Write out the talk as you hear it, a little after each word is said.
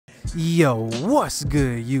Yo, what's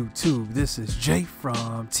good, YouTube? This is Jay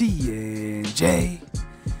from TNJ.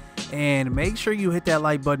 And make sure you hit that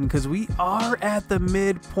like button because we are at the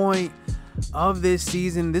midpoint of this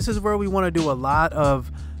season. This is where we want to do a lot of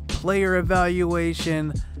player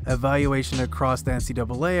evaluation across the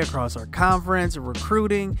NCAA, across our conference,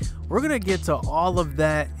 recruiting. We're going to get to all of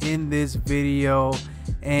that in this video,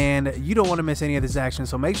 and you don't want to miss any of this action.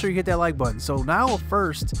 So make sure you hit that like button. So now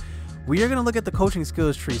first, we are going to look at the coaching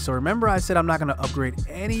skills tree. So remember I said I'm not going to upgrade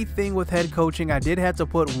anything with head coaching. I did have to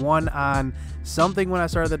put one on something when I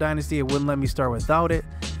started the Dynasty. It wouldn't let me start without it.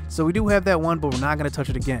 So we do have that one, but we're not going to touch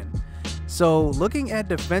it again. So looking at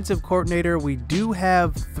defensive coordinator, we do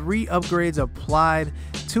have 3 upgrades applied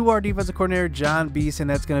to our defensive coordinator, John Beeson.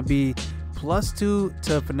 That's going to be +2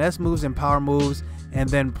 to finesse moves and power moves, and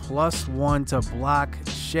then +1 to block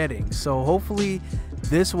shedding. So hopefully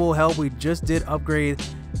this will help. We just did upgrade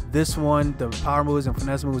this one, the power moves and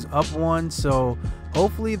finesse moves, up 1. So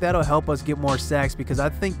hopefully that'll help us get more sacks, because I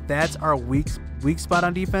think that's our weak spot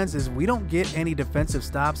on defense, is we don't get any defensive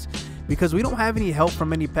stops because we don't have any help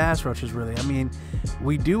from any pass rushers, really. I mean,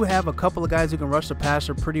 we do have a couple of guys who can rush the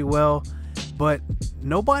passer pretty well, but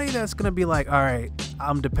nobody that's going to be like, all right,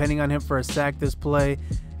 I'm depending on him for a sack this play.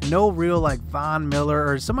 No real like Von Miller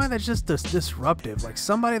or somebody that's just disruptive, like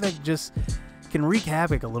somebody that just can wreak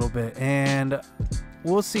havoc a little bit. And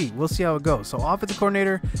we'll see how it goes. So offensive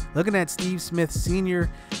coordinator, looking at Steve Smith Sr.,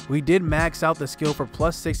 we did max out the skill for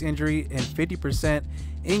 +6 injury and 50%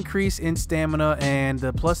 increase in stamina. And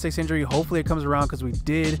the +6 injury, hopefully it comes around, because we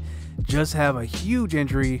did just have a huge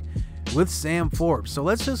injury with Sam Forbes. So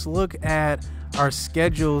let's just look at our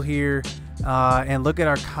schedule here and look at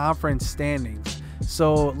our conference standings.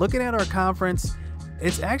 So looking at our conference,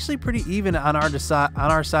 it's actually pretty even on our side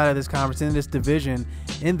of this conference, in this division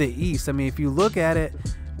in the East. I mean, if you look at it,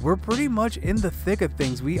 we're pretty much in the thick of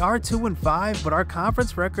things. We are 2-5, but our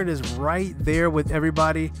conference record is right there with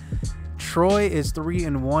everybody. Troy is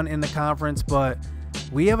 3-1 in the conference, but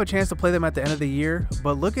we have a chance to play them at the end of the year.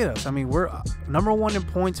 But look at us. I mean, we're #1 in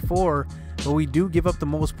points for, but we do give up the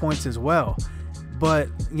most points as well. But,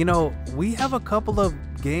 you know, we have a couple of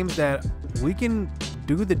games that we can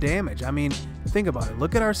do the damage. I mean, think about it.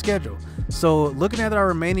 Look at our schedule. So looking at our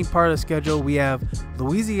remaining part of the schedule, we have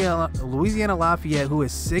Louisiana Lafayette, who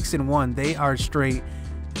is 6-1. They are straight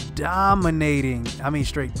dominating. I mean,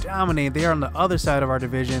 straight dominating. They are on the other side of our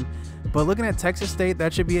division. But looking at Texas State,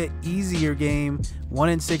 that should be an easier game.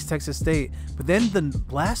 1-6 Texas State. But then the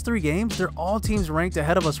last 3 games, they're all teams ranked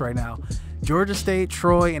ahead of us right now. Georgia State,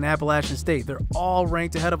 Troy, and Appalachian State, they're all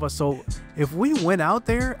ranked ahead of us. So if we win out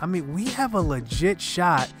there, I mean, we have a legit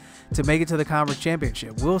shot to make it to the conference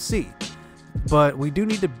championship. We'll see. But we do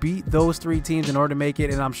need to beat those 3 teams in order to make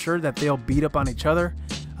it, and I'm sure that they'll beat up on each other.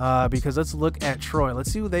 Because let's look at Troy.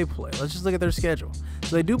 Let's see who they play. Let's just look at their schedule.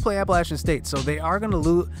 So they do play Appalachian State. So they are going to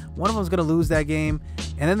lose. One of them is going to lose that game.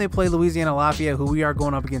 And then they play Louisiana Lafayette, who we are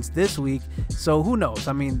going up against this week. So who knows?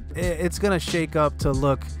 I mean, it's going to shake up to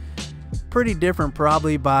look pretty different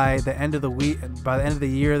probably by the end of the week, by the end of the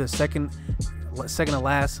year, the second to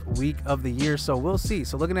last week of the year. So we'll see.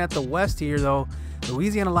 So looking at the West here, though,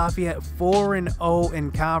 Louisiana Lafayette 4-0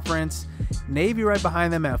 in conference. Navy right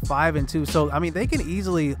behind them at 5-2. So I mean, they can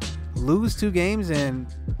easily lose 2 games and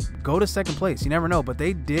go to second place. You never know. But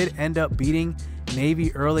they did end up beating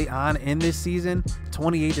Navy early on in this season,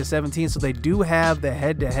 28-17. So they do have the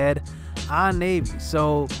head-to-head on Navy.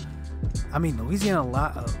 So I mean,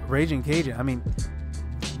 Louisiana Raging Cajun, I mean,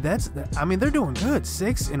 they're doing good.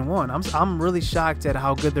 6-1. I'm really shocked at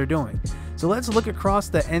how good they're doing. So let's look across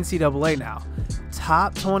the NCAA now.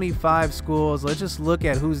 Top 25 schools. Let's just look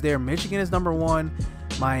at who's there. Michigan is #1.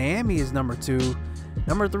 Miami is #2.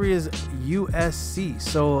 #3 is USC.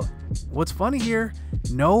 So what's funny here,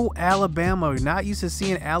 no Alabama. We're not used to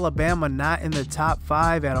seeing Alabama not in the top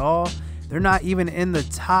 5 at all. They're not even in the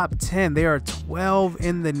top 10. They are 12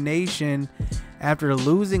 in the nation after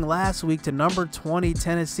losing last week to #20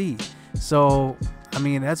 Tennessee. So, I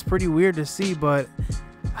mean, that's pretty weird to see, but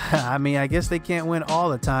I mean, I guess they can't win all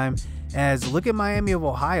the time. As look at Miami of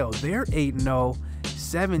Ohio. They're 8-0,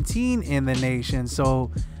 17 in the nation.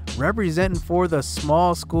 So representing for the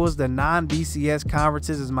small schools, the non-BCS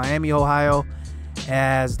conferences, is Miami, Ohio,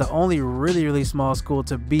 as the only really small school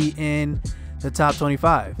to be in the top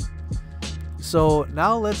 25. So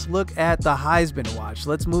now let's look at the Heisman watch.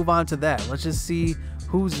 Let's move on to that. Let's just see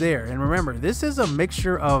who's there. And remember, this is a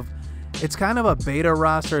mixture of, it's kind of a beta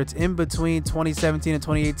roster. It's in between 2017 and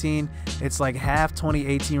 2018. It's like half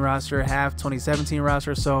 2018 roster, half 2017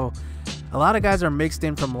 roster. So a lot of guys are mixed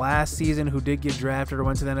in from last season who did get drafted or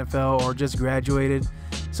went to the NFL or just graduated.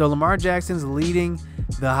 So Lamar Jackson's leading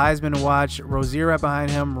the Heisman watch. Rozier right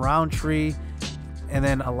behind him, Roundtree, and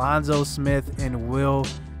then Alonzo Smith and Will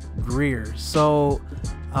Greer. So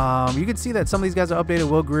you can see that some of these guys are updated.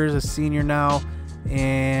 Will Greer is a senior now,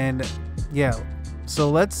 and yeah. So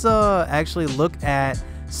let's actually look at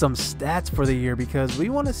some stats for the year, because we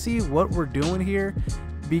want to see what we're doing here,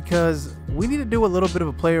 because we need to do a little bit of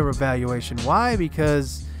a player evaluation. Why?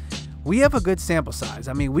 Because we have a good sample size.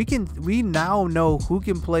 I mean, we now know who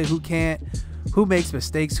can play, who can't, who makes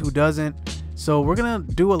mistakes, who doesn't. So we're gonna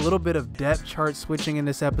do a little bit of depth chart switching in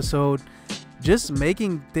this episode, just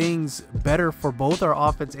making things better for both our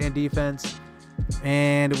offense and defense.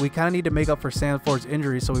 And we kind of need to make up for Sanford's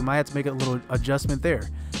injury, so we might have to make a little adjustment there.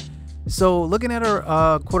 So looking at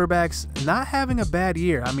our quarterbacks, not having a bad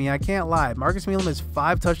year. I mean, I can't lie. Marcus Milam is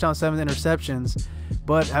 5 touchdowns, 7 interceptions.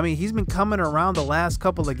 But, I mean, he's been coming around the last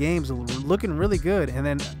couple of games, looking really good. And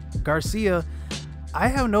then Garcia, I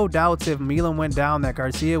have no doubts if Milam went down that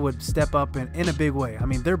Garcia would step up in a big way. I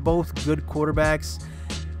mean, they're both good quarterbacks.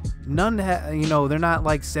 None, they're not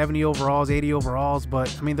like 70 overalls, 80 overalls,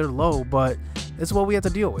 but, I mean, they're low, but it's what we have to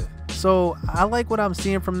deal with. So I like what I'm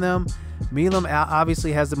seeing from them. Milam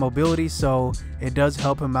obviously has the mobility, so it does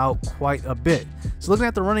help him out quite a bit. So looking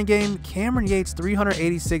at the running game, Cameron Yates,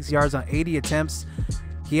 386 yards on 80 attempts.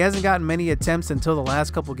 He hasn't gotten many attempts until the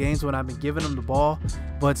last couple games when I've been giving him the ball,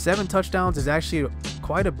 but 7 touchdowns is actually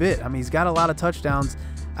quite a bit. I mean, he's got a lot of touchdowns.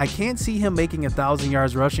 I can't see him making 1,000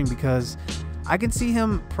 yards rushing, because I can see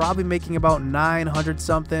him probably making about 900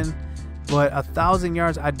 something, but 1,000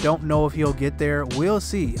 yards, I don't know if he'll get there. We'll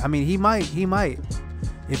see. I mean, he might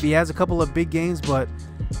if he has a couple of big games, but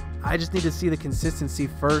I just need to see the consistency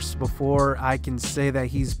first before I can say that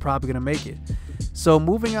he's probably going to make it. So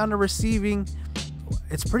moving on to receiving,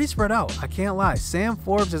 it's pretty spread out. I can't lie. Sam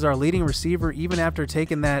Forbes is our leading receiver, even after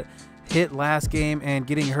taking that hit last game and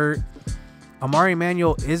getting hurt. Amari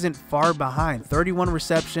Emanuel isn't far behind, 31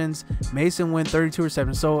 receptions. Mason Wynn, 32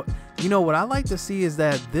 receptions. So, what I like to see is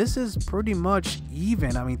that this is pretty much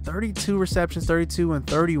even. I mean, 32 receptions, 32 and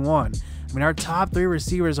 31. I mean, our top 3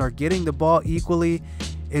 receivers are getting the ball equally.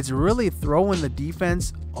 It's really throwing the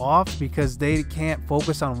defense off because they can't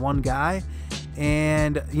focus on one guy.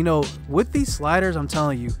 And, with these sliders, I'm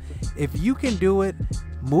telling you, if you can do it,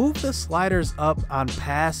 move the sliders up on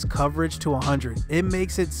pass coverage to 100. It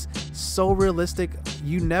makes it so realistic.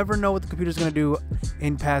 You never know what the computer's going to do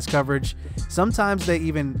in pass coverage. Sometimes they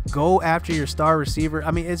even go after your star receiver.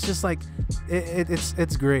 I mean, it's just like,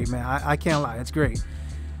 it's great, man. I can't lie. It's great.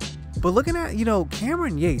 But looking at,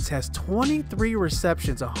 Cameron Yates has 23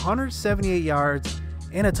 receptions, 178 yards,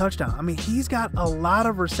 and a touchdown. I mean, he's got a lot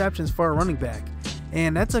of receptions for a running back,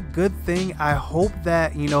 and that's a good thing. I hope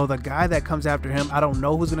that, the guy that comes after him, I don't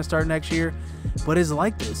know who's going to start next year, but is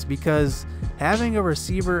like this, because having a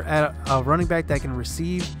receiver at a running back that can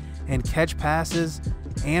receive and catch passes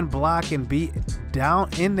and block and be down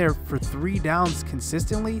in there for 3 downs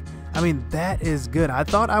consistently, I mean, that is good. I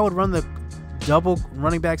thought I would run the double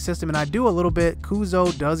running back system, and I do a little bit.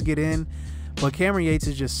 Kuzo does get in, but Cameron Yates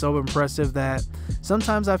is just so impressive that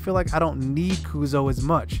sometimes I feel like I don't need Kuzo as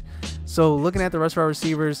much. So looking at the rest of our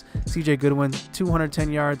receivers, CJ Goodwin,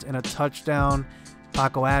 210 yards and a touchdown.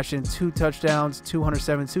 Paco Ashton, 2 touchdowns,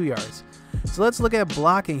 272 yards. So let's look at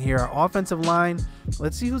blocking here. Our offensive line,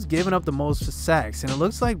 let's see who's giving up the most sacks. And it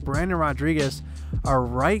looks like Brandon Rodriguez, our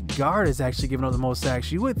right guard, is actually giving up the most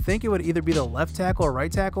sacks. You would think it would either be the left tackle or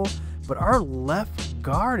right tackle, but our left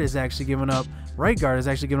guard is actually giving up, right guard is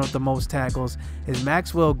actually giving up the most tackles. As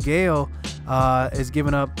Maxwell Gale is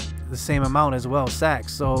giving up the same amount as well,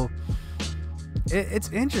 sacks. So it's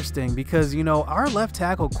interesting because, our left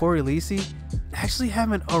tackle, Corey Lisi, actually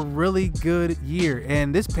having a really good year.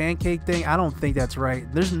 And this pancake thing, I don't think that's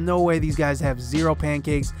right. There's no way these guys have 0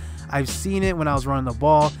 pancakes. I've seen it when I was running the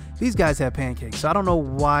ball. These guys have pancakes. So I don't know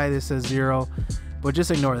why this says 0, but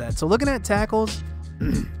just ignore that. So looking at tackles,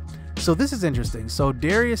 so this is interesting. So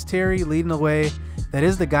Darius Terry leading the way. That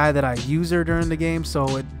is the guy that I use her during the game,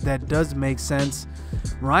 so that does make sense.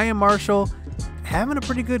 Ryan Marshall having a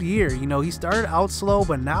pretty good year. He started out slow,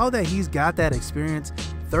 but now that he's got that experience,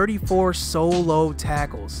 34 solo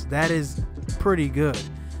tackles. That is pretty good.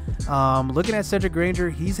 Looking at Cedric Granger,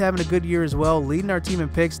 he's having a good year as well, leading our team in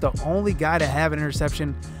picks, the only guy to have an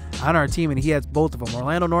interception on our team, and he has both of them.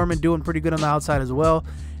 Orlando Norman doing pretty good on the outside as well,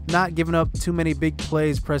 not giving up too many big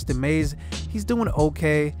plays. Preston Mays, he's doing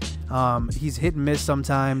okay. He's hit and miss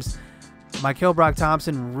sometimes. Michael Brock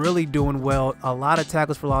Thompson really doing well. A lot of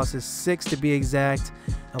tackles for losses, 6 to be exact,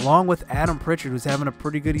 along with Adam Pritchard, who's having a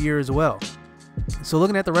pretty good year as well. So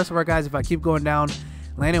looking at the rest of our guys, if I keep going down,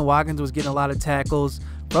 Landon Watkins was getting a lot of tackles.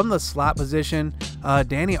 from the slot position,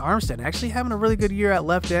 Danny Armstead actually having a really good year at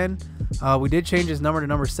left end. We did change his number to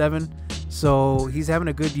number 7, so he's having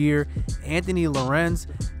a good year. Anthony Lorenz,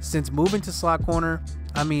 since moving to slot corner,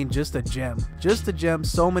 I mean, just a gem. Just a gem.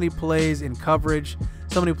 So many plays in coverage,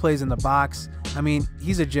 so many plays in the box. I mean,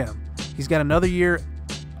 he's a gem. He's got another year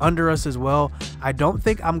under us as well. I don't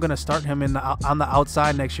think I'm going to start him on the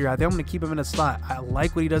outside next year. I think I'm going to keep him in the slot. I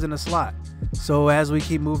like what he does in the slot. So as we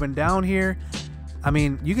keep moving down here, I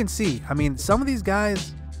mean, you can see, I mean, some of these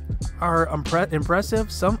guys are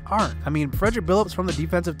impressive, some aren't. I mean, Frederick Billups from the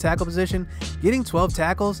defensive tackle position, getting 12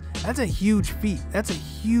 tackles, that's a huge feat. That's a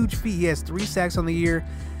huge feat. He has 3 sacks on the year.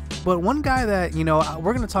 But one guy that, you know,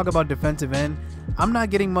 we're going to talk about defensive end. I'm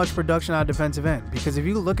not getting much production out of defensive end, because if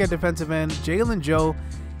you look at defensive end, Jalen Joe,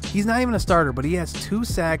 he's not even a starter, but he has 2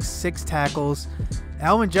 sacks, 6 tackles.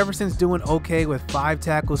 Alvin Jefferson's doing okay with 5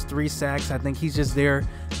 tackles, 3 sacks. I think he's just there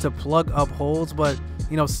to plug up holes. But,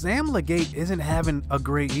 you know, Sam Legate isn't having a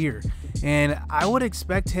great year. And I would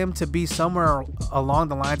expect him to be somewhere along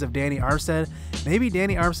the lines of Danny Armstead. Maybe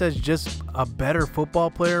Danny Armstead's just a better football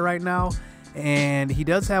player right now. And he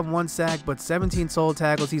does have 1 sack, but 17 solo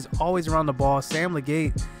tackles. He's always around the ball. Sam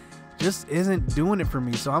Legate just isn't doing it for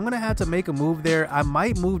me, so I'm gonna have to make a move there. I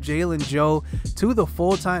might move Jalen Joe to the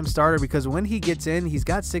full-time starter, because when he gets in, he's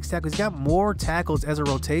got 6 tackles. He's got more tackles as a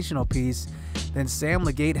rotational piece than Sam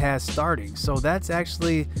Legate has starting. So that's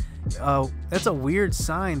actually that's a weird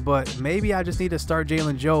sign, but maybe I just need to start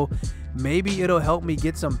Jalen Joe. Maybe it'll help me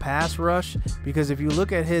get some pass rush, because if you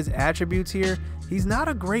look at his attributes here, he's not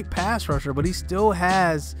a great pass rusher, but he still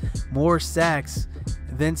has more sacks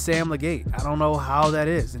than Sam Legate. I don't know how that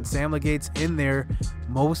is, and Sam Legate's in there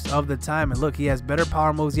most of the time. And look, he has better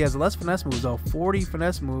power moves. He has less finesse moves, though, 40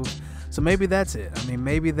 finesse moves. So maybe that's it. I mean,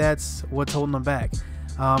 maybe that's what's holding him back.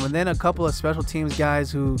 And then a couple of special teams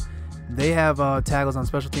guys who they have tackles on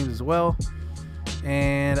special teams as well.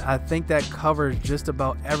 And I think that covers just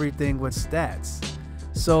about everything with stats.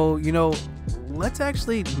 So, you know, let's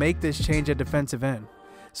actually make this change at defensive end.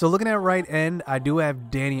 So looking at right end, I do have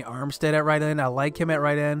Danny Armstead at right end. I like him at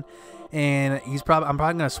right end, and I'm probably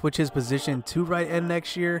going to switch his position to right end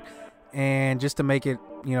next year. And just to make it,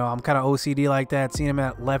 you know, I'm kind of OCD like that, seeing him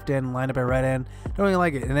at left end, line up at right end. Don't really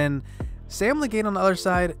like it. And then Sam Legate on the other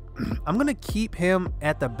side, I'm going to keep him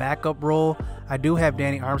at the backup role. I do have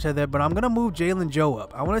Danny Armstead there, but I'm going to move Jalen Joe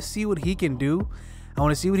up. I want to see what he can do. I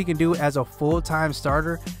want to see what he can do as a full-time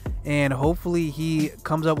starter, and hopefully he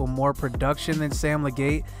comes up with more production than Sam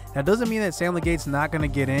Legate. That doesn't mean that Sam Legate's not going to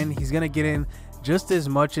get in. He's going to get in just as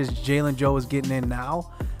much as Jalen Joe is getting in now,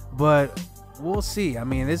 but we'll see. I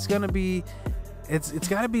mean, it's going to be, it's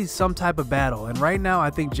got to be some type of battle, and right now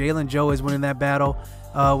I think Jalen Joe is winning that battle.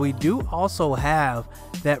 We do also have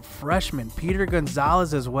that freshman Peter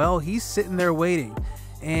Gonzalez as well. He's sitting there waiting,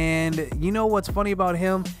 and you know what's funny about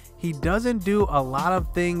him? He doesn't do a lot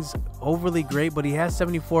of things overly great, but he has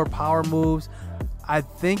 74 power moves. I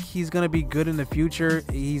think he's going to be good in the future.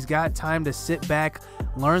 He's got time to sit back,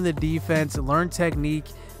 learn the defense, learn technique.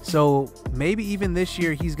 So maybe even this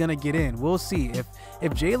year he's going to get in. We'll see. If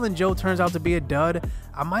Jalen Joe turns out to be a dud,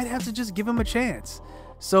 I might have to just give him a chance.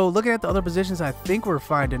 So looking at the other positions, I think we're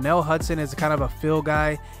fine. Donnell Hudson is kind of a fill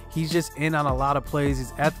guy. He's just in on a lot of plays.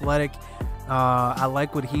 He's athletic. I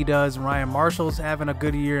like what he does. Ryan Marshall's having a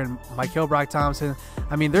good year, and Michael Brock Thompson.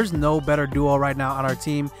 I mean, there's no better duo right now on our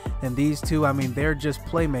team than these two. I mean, they're just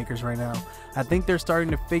playmakers right now. I think they're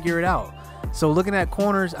starting to figure it out. So looking at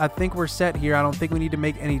corners, I think we're set here. I don't think we need to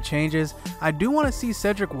make any changes. I do want to see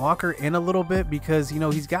Cedric Walker in a little bit, because, you know,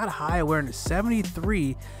 he's got high awareness,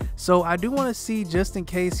 73. So I do want to see, just in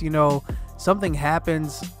case, you know, something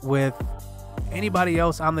happens with anybody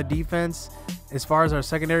else on the defense as far as our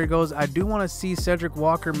secondary goes, I do want to see Cedric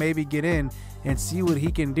Walker maybe get in and see what he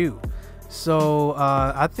can do. So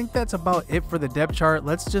I think that's about it for the depth chart.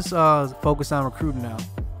 Let's just focus on recruiting now.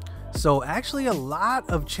 So actually a lot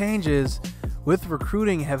of changes with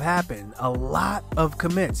recruiting have happened. A lot of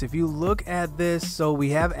commits. If you look at this, so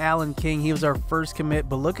we have Alan King. He was our first commit,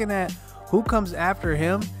 but looking at who comes after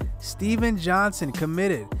him, Steven Johnson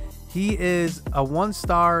committed. He is a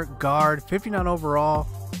 1-star guard, 59 overall.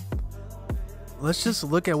 Let's just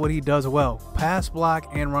look at what he does well. Pass block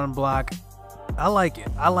and run block. I like it.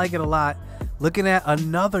 I like it a lot. Looking at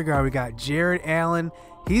another guy, we got Jared Allen.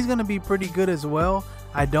 He's going to be pretty good as well.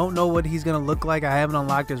 I don't know what he's going to look like. I haven't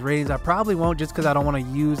unlocked his ratings. I probably won't, just because I don't want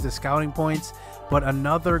to use the scouting points. But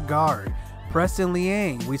another guard, Preston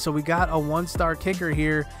Liang. So we got a 1-star kicker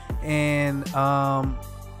here, and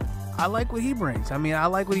I like what he brings. I mean, I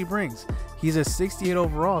like what he brings. He's a 68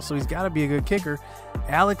 overall, so he's got to be a good kicker.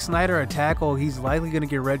 Alex Snyder, a tackle, he's likely going to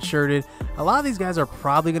get redshirted. A lot of these guys are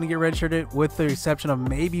probably going to get redshirted, with the exception of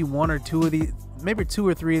maybe one or two of these, maybe two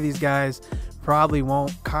or three of these guys probably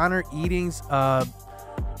won't. Connor Eatings,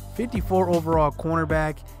 54 overall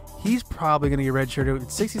cornerback, he's probably going to get redshirted.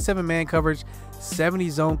 67 man coverage, 70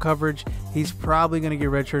 zone coverage, he's probably going to get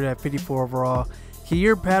redshirted at 54 overall.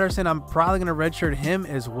 Keir Patterson, I'm probably going to redshirt him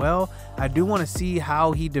as well. I do want to see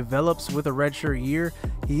how he develops with a redshirt year.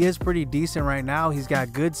 He is pretty decent right now. He's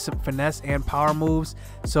got good finesse and power moves.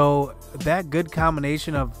 So that good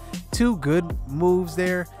combination of two good moves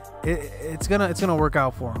there, it's gonna work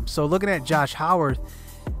out for him. So looking at Josh Howard,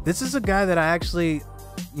 this is a guy that I actually,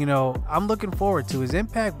 I'm looking forward to. His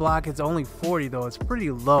impact block is only 40 though. It's pretty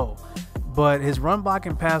low. But his run block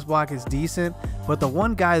and pass block is decent. But the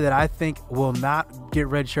one guy that I think will not get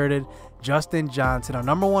redshirted, Justin Johnson, our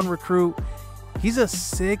 #1 recruit. He's a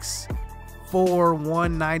 6'4",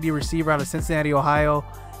 190 receiver out of Cincinnati, Ohio.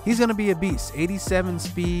 He's going to be a beast. 87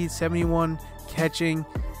 speed, 71 catching,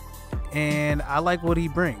 and I like what he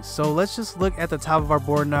brings. So let's just look at the top of our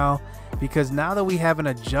board now, because now that we have an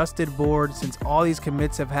adjusted board since all these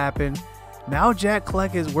commits have happened, now Jack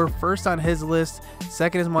Kleck we're first on his list.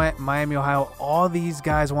 Second is Miami, Ohio. All these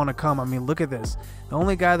guys want to come. I mean, look at this. The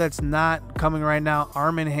only guy that's not coming right now,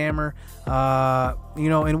 Armand Hammer.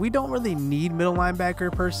 And we don't really need middle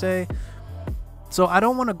linebacker per se. So I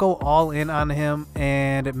don't want to go all in on him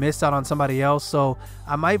and miss out on somebody else. So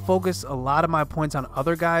I might focus a lot of my points on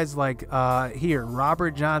other guys like here,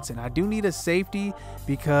 Robert Johnson. I do need a safety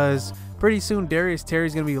because pretty soon Darius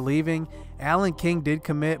Terry's going to be leaving. Alan King did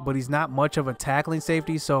commit, but he's not much of a tackling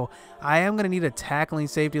safety. So I am going to need a tackling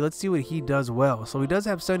safety. Let's see what he does well. So he does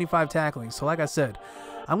have 75 tackling. So like I said,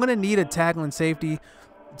 I'm going to need a tackling safety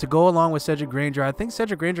to go along with Cedric Granger. I think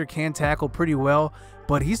Cedric Granger can tackle pretty well,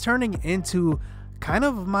 but he's turning into kind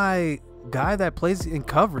of my guy that plays in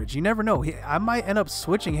coverage. You never know. I might end up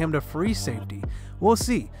switching him to free safety. We'll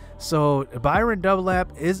see. So Byron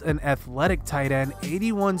Dunlap is an athletic tight end,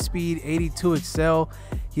 81 speed, 82 excel.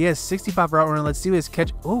 He has 65 route running. Let's see what his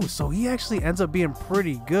catch. Oh, so he actually ends up being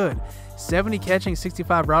pretty good. 70 catching,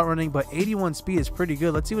 65 route running, but 81 speed is pretty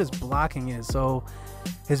good. Let's see what his blocking is. So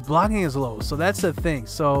his blocking is low. So that's the thing.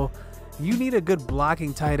 So you need a good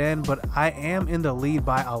blocking tight end, but I am in the lead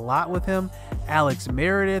by a lot with him. Alex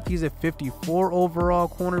Meredith, he's a 54 overall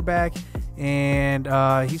cornerback, and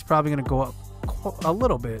he's probably going to go up a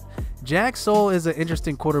little bit. Jack Soul is an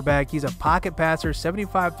interesting quarterback. He's a pocket passer,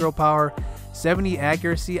 75 throw power, 70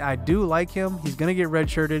 accuracy. I do like him. He's going to get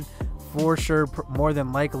redshirted for sure, more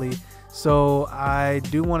than likely. So I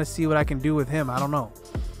do want to see what I can do with him. I don't know.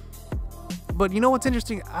 But you know what's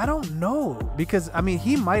interesting? I don't know, because, I mean,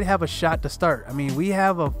 he might have a shot to start. I mean, we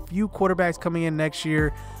have a few quarterbacks coming in next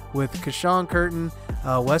year with Kashawn Curtin,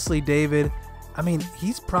 Wesley David. I mean,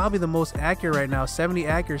 he's probably the most accurate right now, 70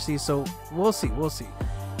 accuracy. So we'll see. We'll see.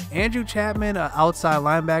 Andrew Chapman, an outside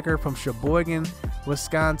linebacker from Sheboygan,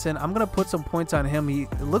 Wisconsin. I'm going to put some points on him.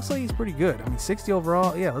 It looks like he's pretty good. I mean, 60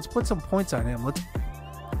 overall. Yeah, let's put some points on him. Let's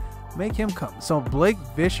make him come. So Blake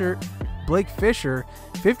Fisher,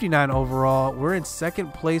 59 overall. We're in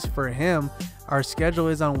second place for him. Our schedule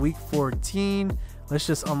is on week 14. Let's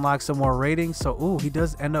just unlock some more ratings. So, ooh, he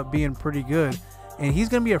does end up being pretty good. And he's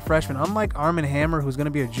going to be a freshman. Unlike Armand Hammer, who's going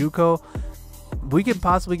to be a JUCO, we could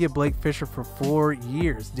possibly get Blake Fisher for 4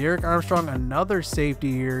 years. Derek Armstrong, another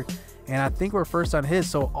safety here, and I think we're first on his.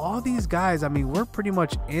 So all these guys, I mean, we're pretty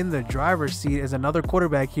much in the driver's seat as another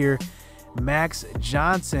quarterback here. Max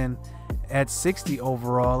Johnson at 60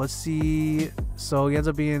 overall. Let's see. So he ends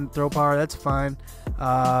up being throw power. That's fine.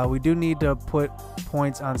 We do need to put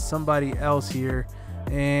points on somebody else here,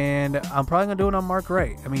 and I'm probably going to do it on Mark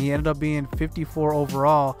Wright. I mean, he ended up being 54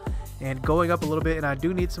 overall and going up a little bit, and I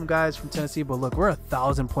do need some guys from Tennessee, but look, we're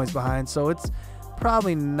 1,000 points behind, so it's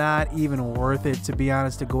probably not even worth it, to be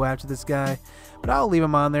honest, to go after this guy. But I'll leave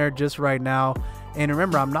him on there just right now. And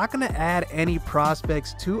remember, I'm not going to add any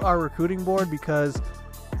prospects to our recruiting board because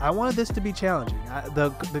I wanted this to be challenging. The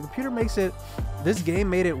computer makes it, this game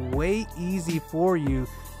made it way easy for you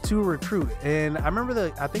to recruit. And I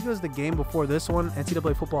remember I think it was the game before this one,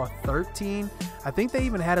 NCAA Football 13. I think they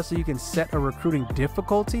even had it so you can set a recruiting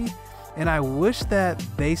difficulty. And I wish that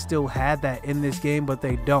they still had that in this game, but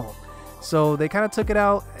they don't. So they kind of took it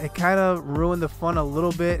out. It kind of ruined the fun a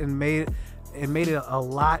little bit and made it a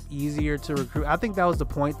lot easier to recruit. I think that was the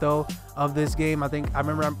point, though, of this game. I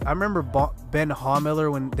remember Ben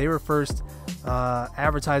Hawmiller, when they were first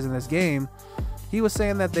advertising this game, he was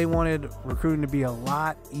saying that they wanted recruiting to be a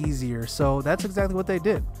lot easier. So that's exactly what they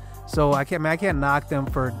did. So I can't knock them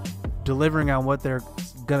for delivering on what they're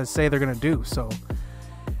gonna say they're gonna do. So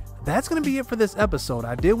that's gonna be it for this episode.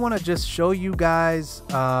 I did want to just show you guys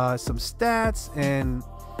some stats and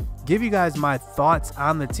give you guys my thoughts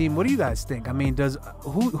on the team. What do you guys think? I mean,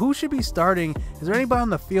 who should be starting? Is there anybody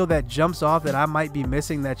on the field that jumps off that I might be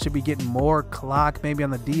missing that should be getting more clock? Maybe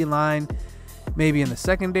on the D line, maybe in the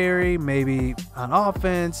secondary, maybe on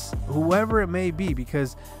offense, whoever it may be,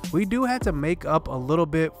 because we do have to make up a little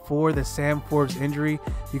bit for the Sam Forbes injury.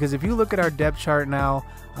 Because if you look at our depth chart now,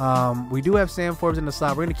 we do have Sam Forbes in the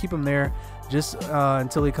slot. We're going to keep him there just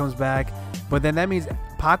until he comes back. But then that means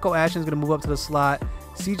Paco Ashton's going to move up to the slot.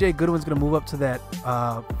 CJ Goodwin's going to move up to that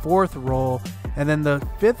 4th role. And then the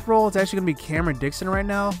 5th role is actually going to be Cameron Dixon right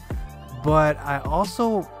now. But I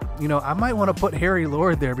also, I might want to put Harry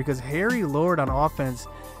Lord there, because Harry Lord on offense,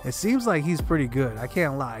 it seems like he's pretty good. I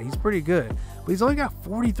can't lie. He's pretty good. But he's only got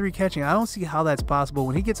 43 catching. I don't see how that's possible.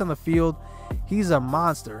 When he gets on the field, he's a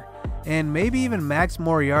monster. And maybe even Max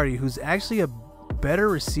Moriarty, who's actually a better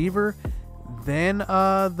receiver than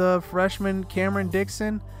the freshman Cameron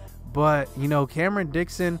Dixon. But, Cameron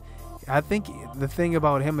Dixon, I think the thing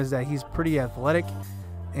about him is that he's pretty athletic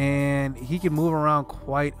and he can move around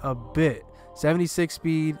quite a bit. 76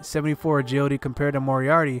 speed, 74 agility compared to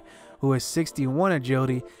Moriarty, who has 61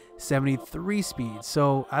 agility, 73 speed.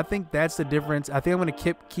 So I think that's the difference. I think I'm going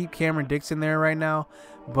to keep Cameron Dixon there right now.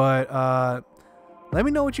 But let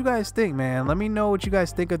me know what you guys think, man. Let me know what you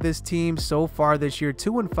guys think of this team so far this year.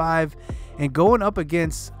 2-5 and going up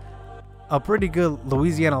against a pretty good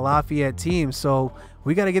Louisiana Lafayette team. So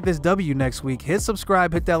we got to get this W next week. Hit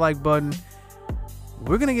subscribe, hit that like button.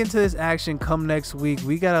 We're going to get into this action come next week.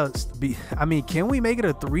 We got to be, can we make it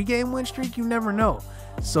a 3-game win streak? You never know.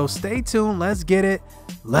 So stay tuned. Let's get it.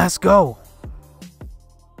 Let's go.